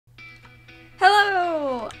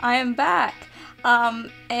I am back,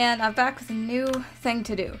 and I'm back with a new thing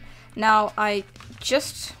to do. Now, I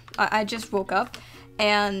just woke up,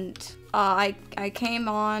 and I came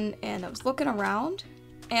on, and I was looking around,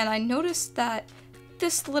 and I noticed that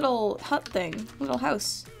this little hut thing, little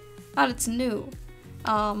house, it's new.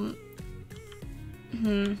 No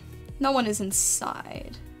one is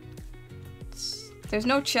inside. There's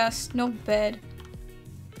no chest, no bed.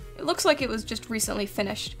 It looks like it was just recently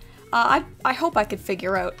finished. I hope I could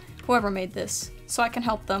figure out whoever made this, so I can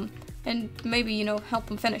help them, and maybe, you know, help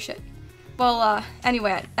them finish it. Well,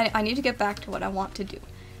 anyway, I need to get back to what I want to do.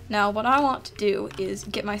 Now, what I want to do is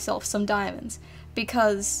get myself some diamonds,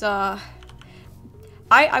 because, I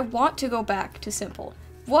want to go back to simple.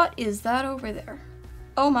 What is that over there?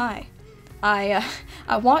 Oh my. I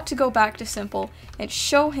want to go back to simple and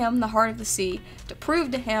show him the heart of the sea to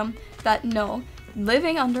prove to him that no,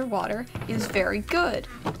 living underwater is very good.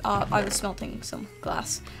 I was smelting some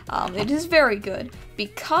glass. It is very good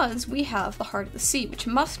because we have the heart of the sea, which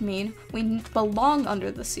must mean we belong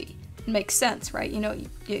under the sea. It makes sense, right? You know,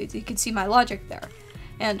 you can see my logic there.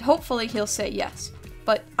 And hopefully he'll say yes.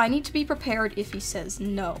 But I need to be prepared if he says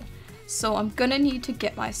no. So I'm gonna need to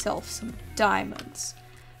get myself some diamonds.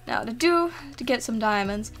 Now to get some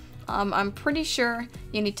diamonds, I'm pretty sure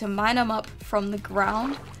you need to mine them up from the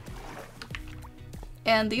ground.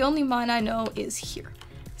 And the only mine I know is here.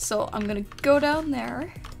 So I'm gonna go down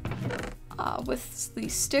there with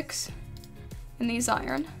these sticks and these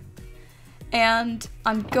iron. And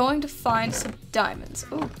I'm going to find some diamonds.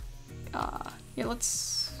 Oh, yeah,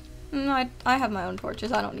 let's... I have my own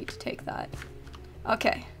torches, I don't need to take that.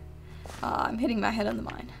 Okay, I'm hitting my head on the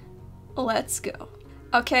mine. Let's go.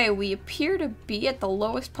 Okay, we appear to be at the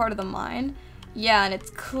lowest part of the mine. Yeah, and it's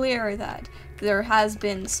clear that there has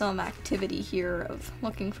been some activity here of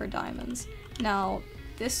looking for diamonds. Now,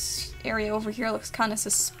 this area over here looks kind of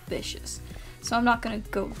suspicious, so I'm not gonna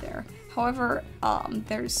go there. However,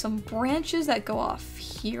 there's some branches that go off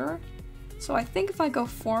here, so I think if I go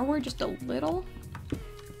forward just a little,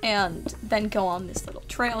 and then go on this little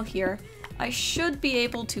trail here, I should be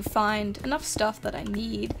able to find enough stuff that I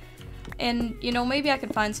need. And, you know, maybe I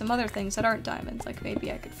could find some other things that aren't diamonds, like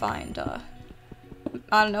maybe I could find, I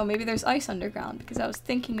don't know, maybe there's ice underground, because I was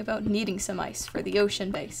thinking about needing some ice for the ocean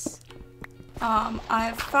base.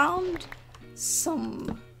 I've found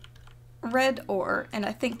some red ore, and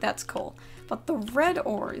I think that's coal. But the red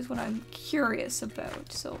ore is what I'm curious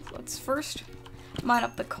about, so let's first mine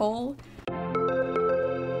up the coal.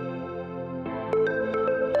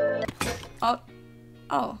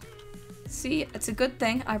 Oh. See, it's a good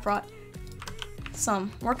thing I brought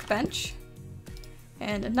some workbench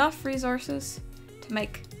and enough resources to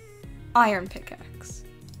make iron pickaxe.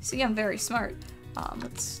 See, I'm very smart.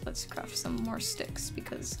 Let's craft some more sticks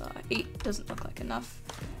because 8 doesn't look like enough.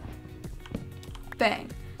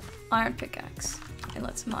 Bang, iron pickaxe, and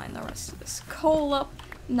let's mine the rest of this coal up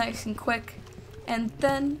nice and quick, and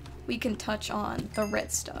then we can touch on the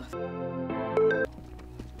red stuff.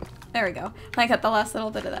 There we go. I got the last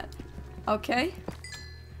little bit of that. Okay.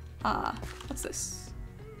 What's this?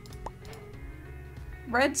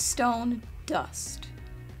 Redstone dust.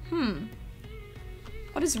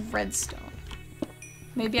 What is redstone?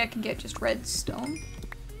 Maybe I can get just redstone?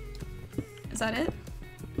 Is that it?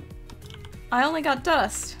 I only got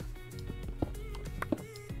dust.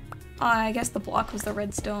 I guess the block was the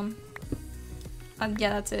redstone.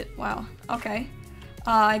 Yeah, that's it. Wow. Okay.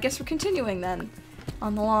 I guess we're continuing then.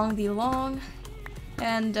 On the long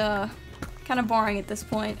and kind of boring at this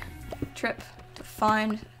point trip to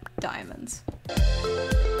find diamonds.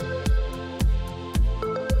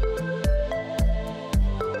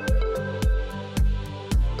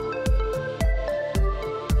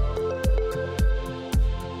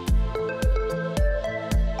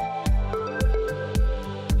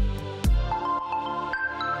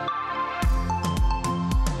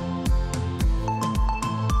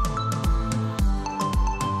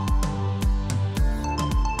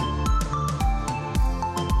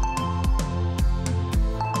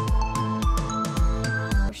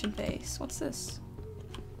 Base. What's this?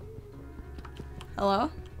 Hello?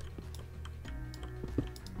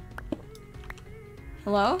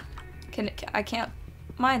 Hello? I can't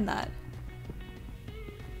mine that.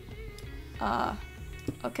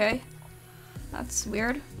 Okay. That's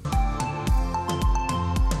weird.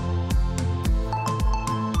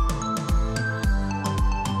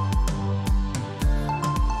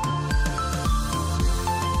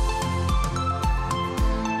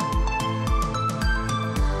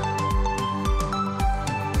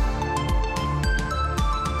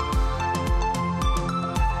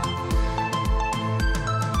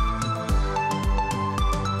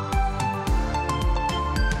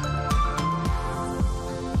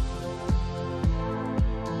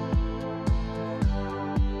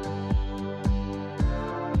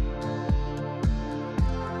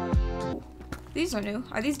 These are new.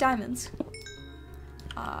 Are these diamonds?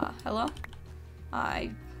 Hello? My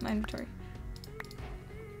inventory.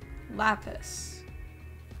 Lapis.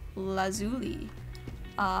 Lazuli.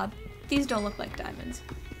 These don't look like diamonds.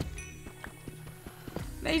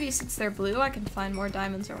 Maybe since they're blue, I can find more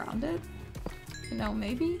diamonds around it. You know,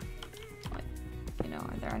 maybe? Like, you know,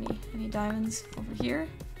 are there any diamonds over here?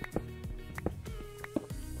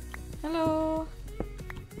 Hello?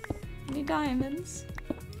 Any diamonds?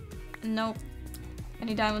 Nope.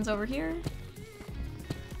 Any diamonds over here?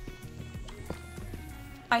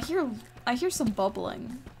 I hear some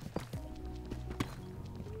bubbling.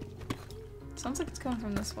 Sounds like it's coming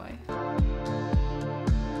from this way.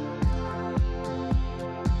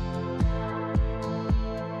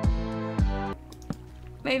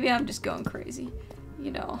 Maybe I'm just going crazy.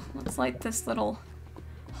 You know, let's light this little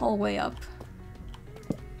hallway up.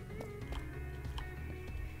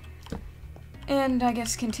 And I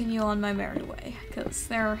guess continue on my merry way, because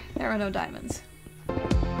there are no diamonds.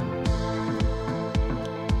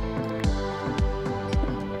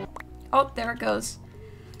 Oh, there it goes.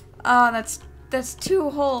 That's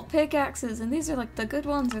 2 whole pickaxes, and these are like the good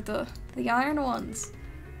ones, or the iron ones.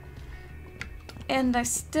 And I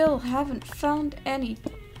still haven't found any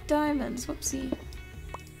diamonds. Whoopsie.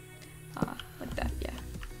 Like that, yeah.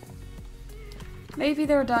 Maybe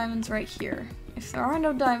there are diamonds right here. If there are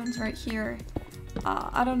no diamonds right here,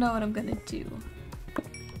 I don't know what I'm gonna do.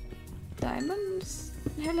 Diamonds?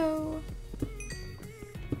 Hello.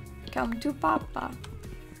 Come to Papa.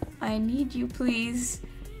 I need you, please.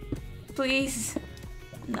 Please.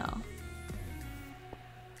 No.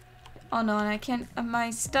 Oh no, and I can't, my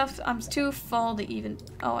stuff, I'm too full to even,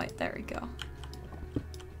 oh wait, there we go.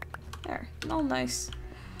 There, all nice.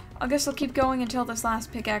 I guess I'll keep going until this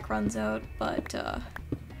last pickaxe runs out, but,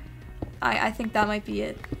 I think that might be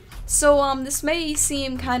it. So, this may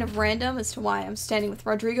seem kind of random as to why I'm standing with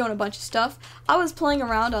Rodrigo and a bunch of stuff. I was playing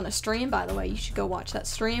around on a stream, by the way, you should go watch that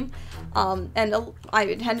stream. And I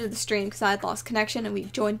ended the stream because I had lost connection and we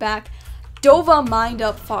joined back. Dova mined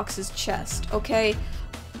up Fox's chest, okay?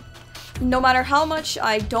 No matter how much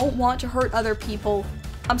I don't want to hurt other people,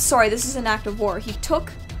 I'm sorry, this is an act of war. He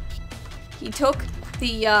took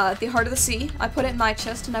the Heart of the Sea, I put it in my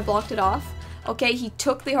chest and I blocked it off. Okay, he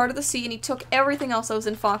took the Heart of the Sea and he took everything else that was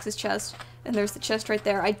in Fox's chest. And there's the chest right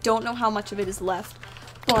there. I don't know how much of it is left.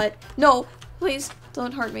 But, no, please,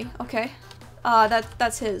 don't hurt me, okay?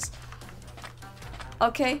 That's his.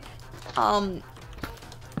 Okay,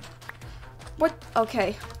 what,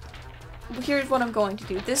 okay. Here's what I'm going to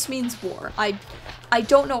do. This means war. I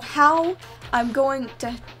don't know how I'm going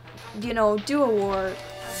to, you know, do a war,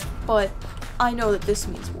 but I know that this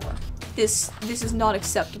means war. This is not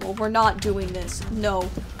acceptable. We're not doing this. No.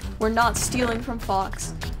 We're not stealing from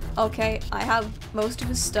Fox. Okay, I have most of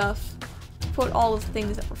his stuff. Put all of the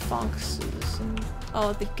things that were Fox's, and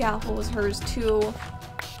oh, the gavel was hers too.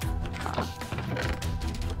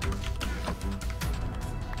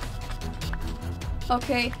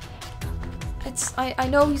 Okay. I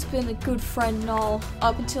know he's been a good friend and all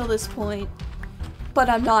up until this point, but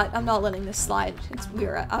I'm not letting this slide. It's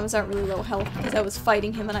weird. I was at really low health because I was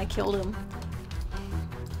fighting him and I killed him.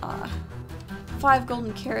 5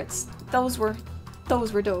 golden carrots. Those were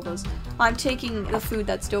Dova's. I'm taking the food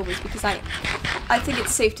that's Dova's because I think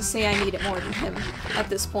it's safe to say I need it more than him at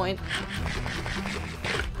this point.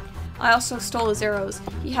 I also stole his arrows.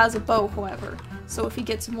 He has a bow, however, so if he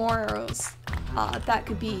gets more arrows, that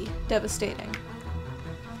could be devastating.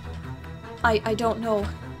 I don't know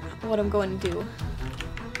what I'm going to do.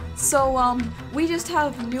 So, we just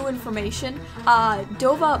have new information.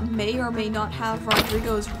 Dova may or may not have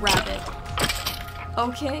Rodrigo's rabbit.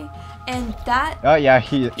 Okay? And that... Oh yeah,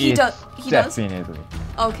 he does. Definitely.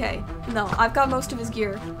 Okay. No, I've got most of his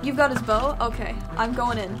gear. You've got his bow? Okay. I'm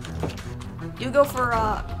going in. You go for,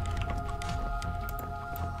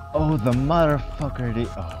 Oh, the motherfucker,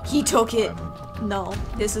 oh. He took it. No,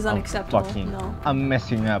 this is unacceptable. No. I'm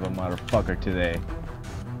messing up a motherfucker today.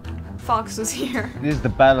 Fox was here. This is the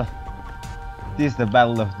battle. This is the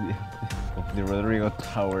battle of the Rodrigo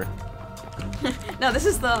Tower. No, this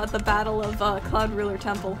is the battle of Cloud Ruler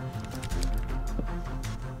Temple.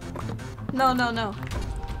 No, no, no.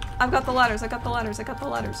 I've got the ladders. I got the ladders. I got the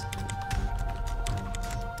ladders.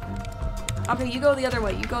 Okay, you go the other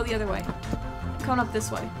way. You go the other way. I'm coming up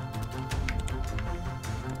this way.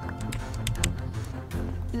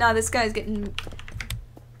 Nah, this guy's getting...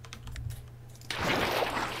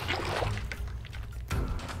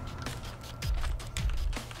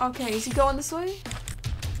 Okay, is he going this way?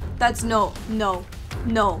 That's no. Look,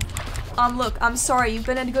 I'm sorry, you've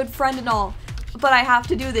been a good friend and all, but I have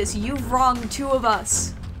to do this. You've wronged 2 of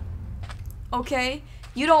us. Okay?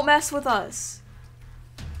 You don't mess with us.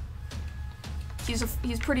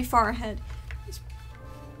 He's pretty far ahead.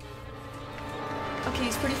 Okay,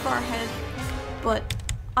 he's pretty far ahead, but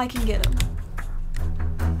I can get him.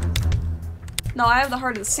 No, I have the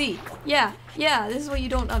heart of the sea. Yeah, this is what you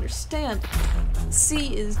don't understand.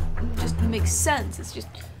 Sea is just makes sense. It's just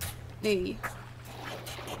the.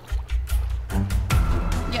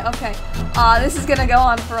 Yeah, okay. This is gonna go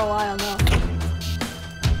on for a while now.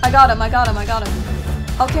 I got him.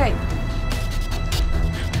 Okay.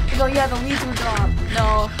 Oh yeah, the leads were dropped.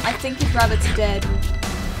 No, I think his rabbit's dead.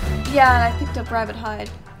 Yeah, and I picked up rabbit hide.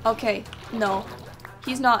 Okay, no.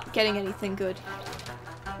 He's not getting anything good.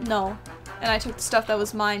 No. And I took the stuff that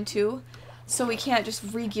was mine too. So we can't just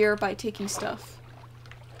re-gear by taking stuff.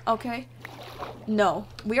 Okay? No.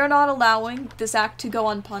 We are not allowing this act to go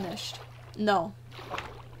unpunished. No.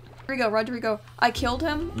 Rodrigo. I killed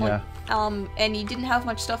him. Yeah. And he didn't have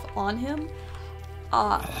much stuff on him.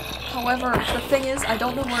 However, the thing is, I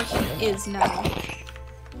don't know where he is now.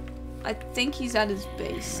 I think he's at his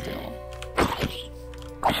base still.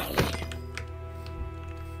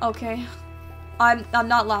 Okay. I'm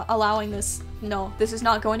not allowing this. No, this is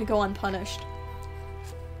not going to go unpunished.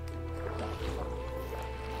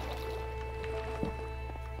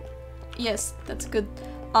 Yes, that's good.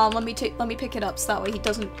 Let me pick it up so that way he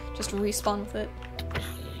doesn't just respawn with it.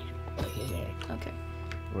 Okay.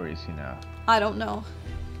 Where is he now? I don't know.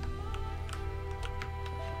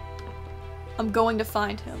 I'm going to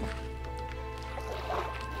find him.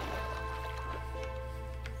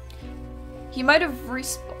 He might have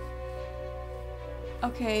respawned.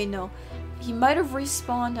 Okay, no. He might have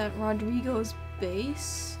respawned at Rodrigo's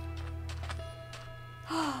base.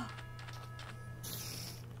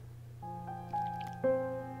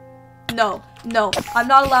 No, I'm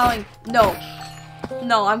not allowing. No,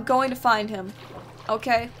 I'm going to find him.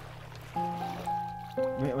 Okay.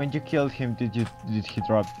 When you killed him, did he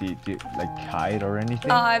drop the like hide or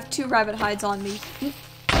anything? I have 2 rabbit hides on me.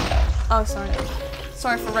 Oh, sorry.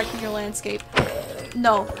 Sorry for wrecking your landscape.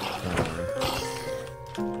 No.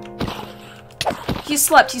 He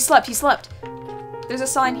slept. There's a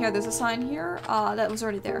sign here. That was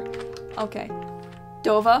already there. Okay.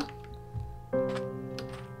 Dova.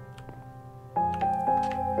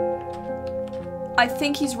 I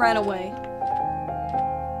think he's ran away.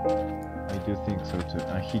 I do think so too.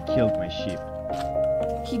 And he killed my sheep.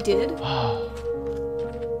 He did?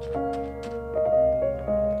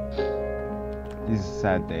 This is a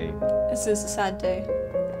sad day. This is a sad day.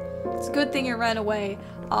 It's a good thing you ran away.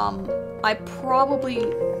 I probably...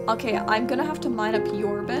 Okay, I'm gonna have to mine up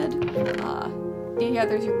your bed. Yeah,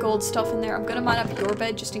 there's your gold stuff in there. I'm gonna mine up your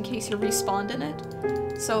bed just in case you respawned in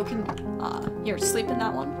it. So can... here, sleep in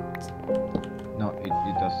that one. No, it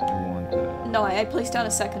doesn't want to... No, I placed down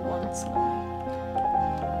a second one. So.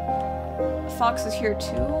 Fox is here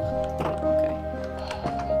too. Okay.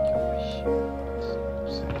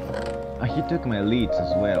 He took my leads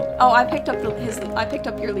as well. Oh, I picked up I picked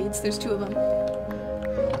up your leads. There's 2 of them.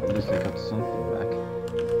 At least I got something back.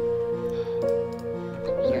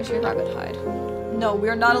 Here's your rabbit hide. No, we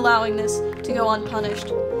are not allowing this to go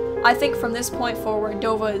unpunished. I think from this point forward,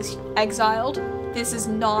 Dova is exiled. This is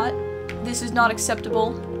not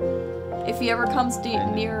acceptable. If he ever comes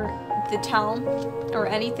near the town or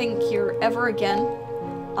anything here ever again,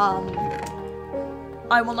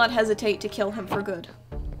 I will not hesitate to kill him for good.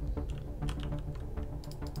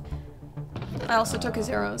 I also took his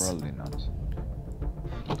arrows. Probably not.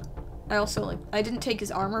 I didn't take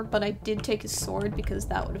his armor, but I did take his sword because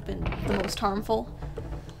that would have been the most harmful.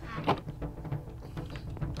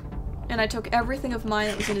 And I took everything of mine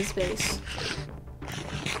that was in his base.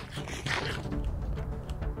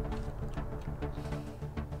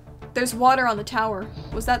 There's water on the tower.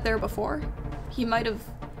 Was that there before? He might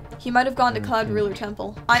have gone to Cloud Ruler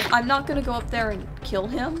Temple. I'm not gonna go up there and kill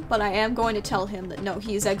him, but I am going to tell him that no,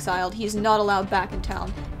 he is exiled. He's not allowed back in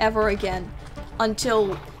town ever again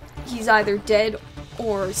until he's either dead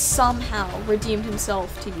or somehow redeemed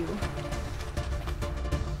himself to you.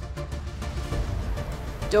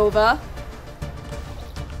 Dova,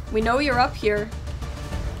 we know you're up here.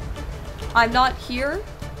 I'm not here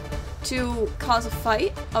to cause a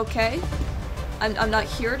fight, okay? I'm not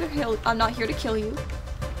here to kill you.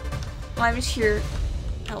 I'm just here.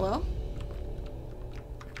 Hello?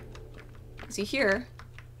 Is he here?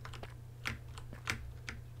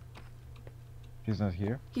 He's not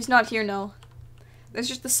here? He's not here, no. There's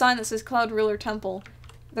just the sign that says Cloud Ruler Temple.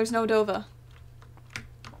 There's no Dova.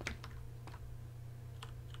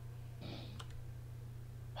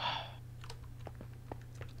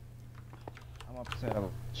 I'm upset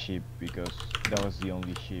about sheep because that was the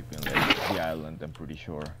only sheep in like, the island, I'm pretty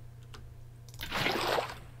sure.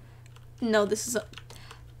 No, this is a...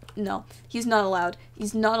 No, he's not allowed.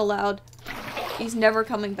 He's not allowed. He's never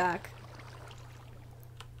coming back.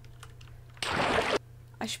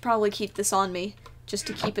 I should probably keep this on me, just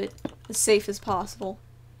to keep it as safe as possible.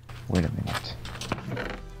 Wait a minute.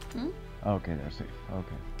 Hmm? Okay, they're safe.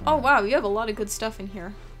 Okay. Oh wow, you have a lot of good stuff in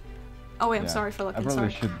here. Oh wait, I'm Yeah, sorry for looking, I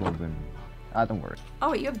probably sorry. should build them. Ah, don't worry.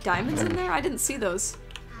 Oh wait, you have diamonds in there? I didn't see those.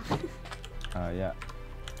 Yeah.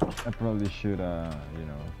 I probably should, you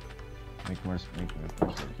know, make more space, you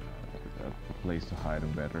know, a place to hide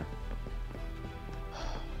them better.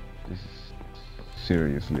 This is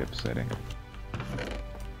seriously upsetting.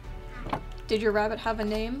 Did your rabbit have a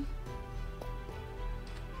name?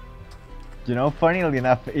 You know, funnily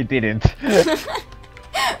enough, it didn't.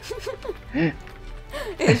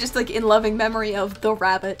 It's just like in loving memory of the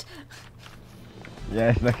rabbit.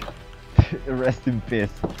 Yeah, it's like, rest in peace.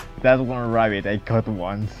 That one rabbit I caught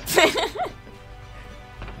once.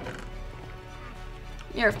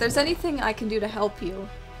 Here, if there's anything I can do to help you,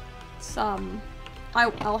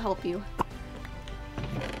 I'll help you.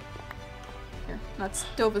 Here, that's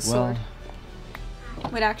Dova's sword.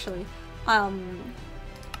 Wait, actually, I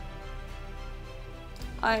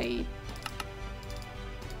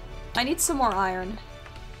need some more iron.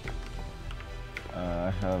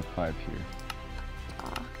 I have 5 here.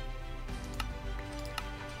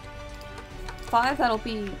 5, that'll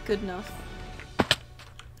be good enough.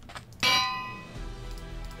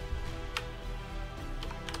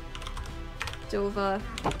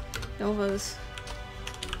 Dova's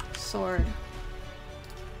sword.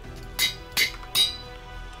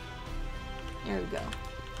 There we go.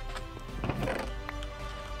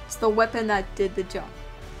 It's the weapon that did the job.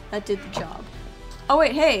 Oh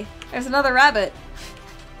wait, hey! There's another rabbit!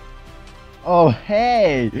 Oh,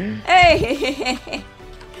 hey! Hey!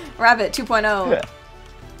 Rabbit 2.0.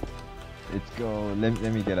 Let's go. Let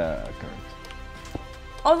me get a carrot.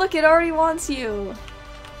 Oh look, it already wants you!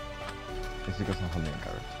 It's because I'm holding a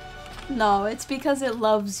carrot. No, it's because it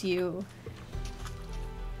loves you.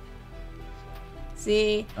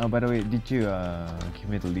 See? Oh, by the way, did you give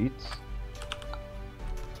me the leads?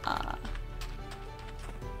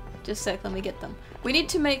 Just a sec, let me get them. We need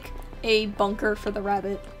to make a bunker for the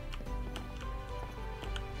rabbit.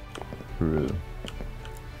 True.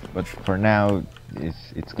 But for now,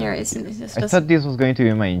 it's gonna Here, be it's here. just I thought this was going to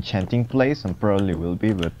be my enchanting place, and probably will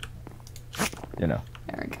be, but you know.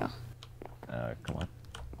 There we go. Come on.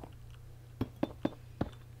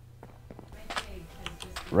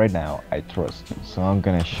 Right now, I trust you, so I'm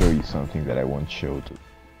gonna show you something that I won't show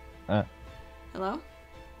to. Hello?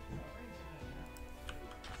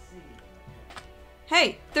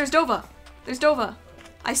 Hey, there's Dova! There's Dova!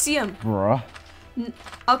 I see him! Bruh.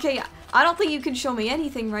 Okay, I don't think you can show me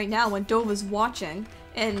anything right now when Dova's watching,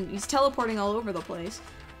 and he's teleporting all over the place.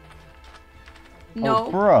 No.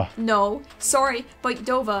 Oh, bruh. No. Sorry, but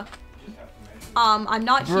Dova, I'm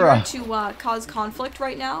not here Bruh. to, cause conflict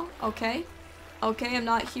right now, okay? Okay, I'm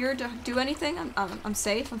not here to do anything. I'm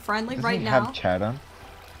safe, I'm friendly Does right he now. have chat on?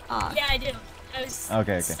 Yeah, I do. I was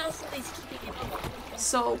Okay. stealthily keeping it open.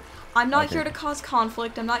 So, I'm not Okay. here to cause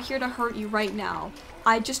conflict, I'm not here to hurt you right now.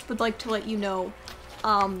 I just would like to let you know,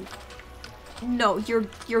 no,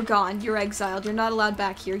 you're gone, you're exiled, you're not allowed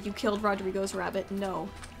back here, you killed Rodrigo's rabbit, no.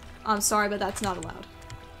 I'm sorry, but that's not allowed.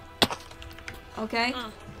 Okay?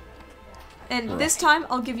 And this time,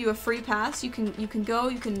 I'll give you a free pass, you can go,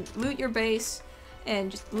 you can loot your base,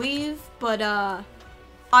 and just leave, but,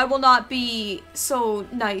 I will not be so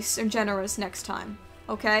nice or generous next time,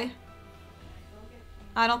 okay?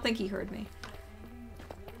 I don't think he heard me.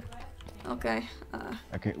 Okay,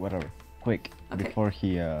 Okay, whatever. Quick, Okay. before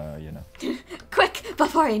he, you know. quick,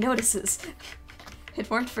 before he notices. It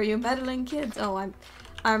weren't for you meddling kids. Oh,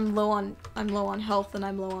 I'm low on health and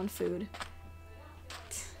I'm low on food.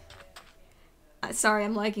 Sorry,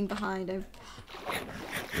 I'm lagging behind.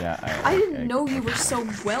 Yeah, I didn't know you were so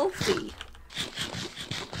wealthy.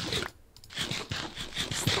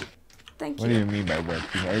 Thank you. What do you mean by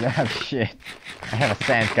wealthy? I don't have shit. I have a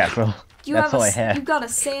sandcastle. You That's have all I have. You've got a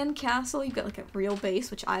sand castle, you've got like a real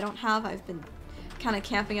base, which I don't have. I've been kind of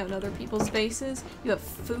camping out in other people's bases. You have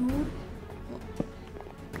food.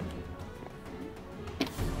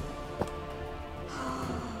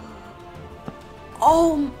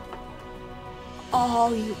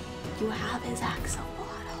 Oh, you have his axe.